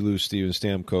Kucherov, you lose Steven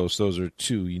Stamkos. Those are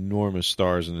two enormous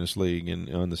stars in this league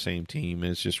and on the same team.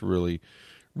 And it's just really,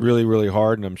 really, really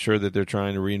hard. And I'm sure that they're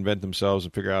trying to reinvent themselves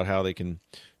and figure out how they can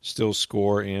still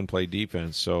score and play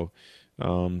defense. So,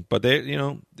 but they're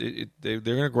going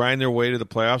to grind their way to the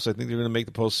playoffs. I think they're going to make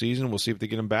the postseason. We'll see if they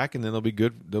get them back, and then they'll be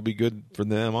good. They'll be good for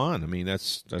them on. I mean,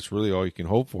 that's really all you can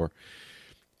hope for.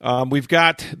 We've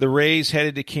got the Rays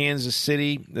headed to Kansas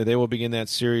City. They will begin that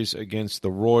series against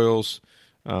the Royals.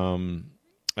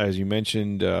 As you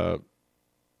mentioned, now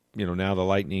the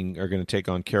Lightning are going to take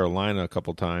on Carolina a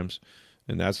couple times,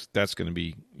 and that's going to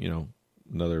be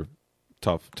another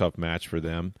tough match for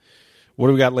them. What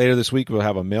do we got later this week? We'll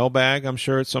have a mailbag, I'm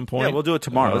sure, at some point. Yeah, we'll do it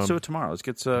tomorrow. Let's do it tomorrow. Let's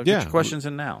get your questions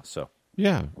in now. So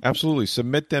yeah, absolutely.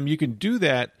 Submit them. You can do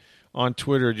that on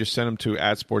Twitter. Just send them to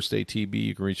 @SportsDayTB.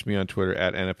 You can reach me on Twitter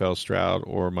 @NFLStroud,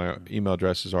 or my email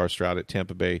address is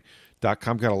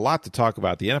rstroud@tampabay.com. Got a lot to talk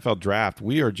about. The NFL draft,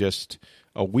 we are just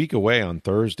a week away on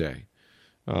Thursday.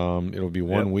 It'll be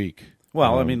 1 week.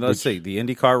 Well, I mean, let's see. The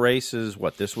IndyCar race is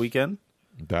what, this weekend?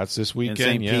 That's this weekend, in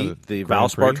St. Pete. The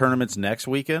Valspar tournament's next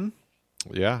weekend.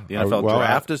 Yeah. The NFL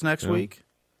draft is next week.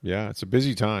 Yeah, it's a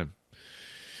busy time.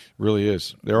 Really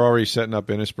is. They're already setting up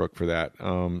Innisbrook for that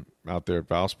out there at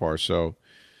Valspar. So,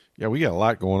 yeah, we got a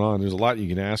lot going on. There's a lot you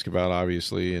can ask about,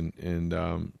 obviously,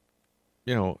 and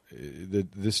you know,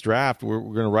 this draft, we're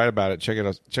going to write about it. Check it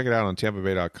out on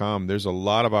TampaBay.com. There's a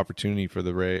lot of opportunity for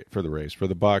the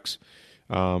Bucs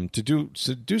to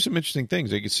do some interesting things.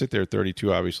 They could sit there at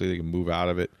 32. Obviously, they can move out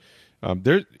of it.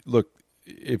 Look,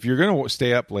 if you're going to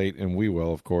stay up late, and we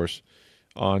will, of course,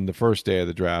 on the first day of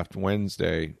the draft,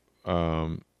 Wednesday.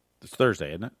 It's Thursday,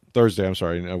 isn't it? Thursday. I'm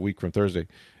sorry, a week from Thursday.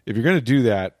 If you're going to do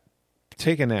that,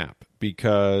 take a nap,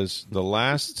 because the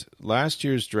last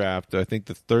year's draft, I think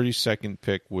the 32nd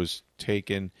pick was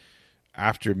taken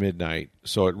after midnight.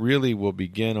 So it really will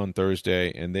begin on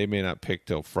Thursday, and they may not pick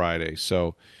till Friday.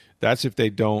 So that's if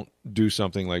they don't do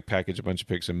something like package a bunch of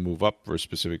picks and move up for a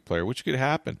specific player, which could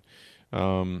happen.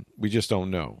 We just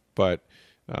don't know. But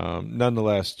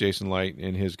nonetheless, Jason Light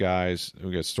and his guys,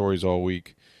 we got stories all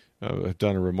week, have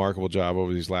done a remarkable job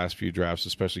over these last few drafts,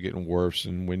 especially getting Wirfs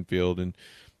and Winfield and,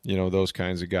 you know, those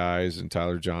kinds of guys, and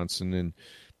Tyler Johnson, and,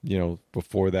 you know,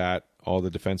 before that, all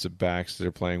the defensive backs that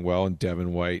are playing well, and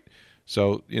Devin White.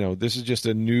 So, you know, this is just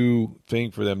a new thing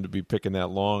for them to be picking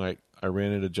that long. I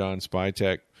ran into John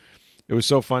Spytek. It was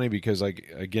so funny because,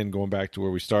 like, again, going back to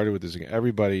where we started with this,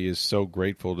 everybody is so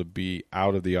grateful to be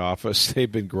out of the office. They've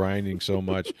been grinding so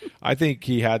much. I think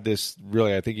he had this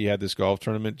golf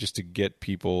tournament just to get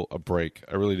people a break.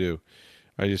 I really do.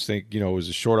 I just think, you know, it was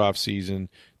a short off season.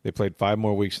 They played 5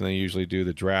 more weeks than they usually do.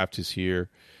 The draft is here.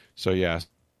 So, yeah.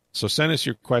 So send us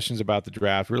your questions about the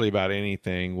draft, really about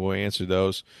anything. We'll answer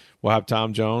those. We'll have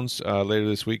Tom Jones later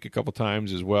this week a couple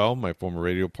times as well, my former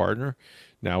radio partner,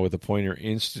 now with the Pointer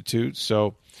Institute.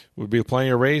 So we'll be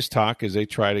playing a Rays talk as they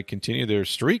try to continue their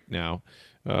streak now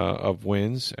of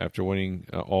wins after winning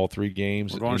all 3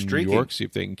 games in streaking. New York. See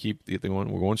if they can keep the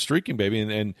one. We're going streaking, baby.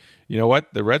 And you know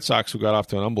what? The Red Sox, who got off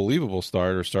to an unbelievable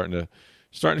start, are starting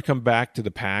to come back to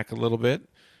the pack a little bit.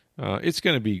 It's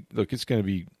going to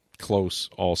be close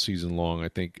all season long. I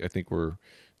think we're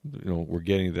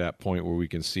getting to that point where we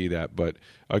can see that. But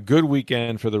a good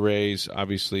weekend for the Rays,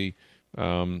 obviously,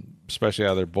 especially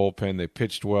out of their bullpen. They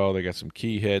pitched well. They got some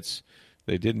key hits.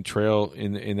 They didn't trail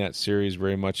in that series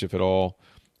very much, if at all.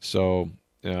 So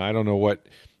I don't know what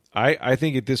I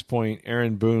think at this point.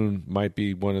 Aaron Boone might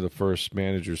be one of the first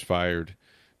managers fired,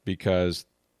 because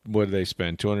what do they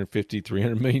spend?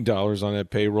 $250-300 million on that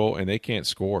payroll, and they can't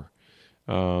score.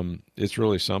 It's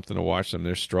really something to watch them.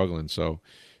 They're struggling. So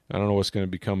I don't know what's going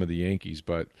to become of the Yankees,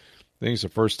 but I think it's the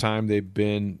first time they've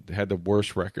had the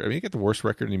worst record. I mean, you get the worst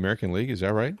record in the American League. Is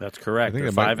that right? That's correct.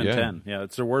 They're 5-10. Yeah,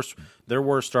 it's their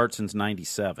worst start since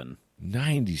 '97.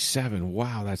 97.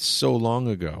 Wow, that's so long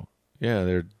ago. Yeah,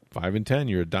 they're 5-10.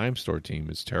 You're a dime store team.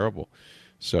 It's terrible.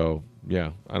 So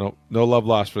yeah, no love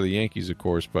lost for the Yankees, of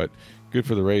course, but good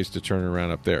for the Rays to turn it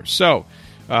around up there. So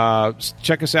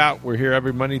check us out. We're here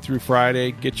every Monday through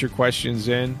Friday. Get your questions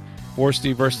in. For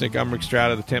Steve Versnick, I'm Rick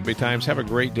Stroud of the Tampa Bay Times. Have a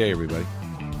great day, everybody.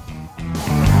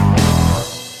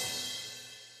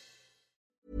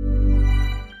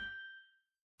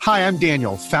 Hi, I'm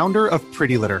Daniel, founder of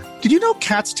Pretty Litter. Did you know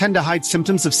cats tend to hide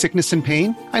symptoms of sickness and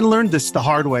pain? I learned this the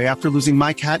hard way after losing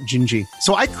my cat, Gingy.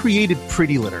 So I created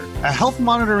Pretty Litter, a health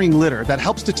monitoring litter that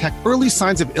helps detect early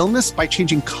signs of illness by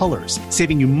changing colors,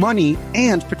 saving you money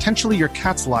and potentially your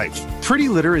cat's life. Pretty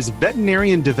Litter is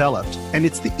veterinarian developed, and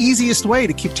it's the easiest way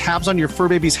to keep tabs on your fur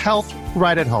baby's health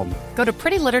right at home. Go to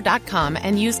prettylitter.com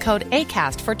and use code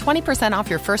ACAST for 20% off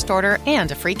your first order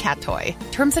and a free cat toy.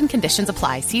 Terms and conditions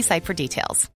apply. See site for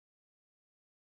details.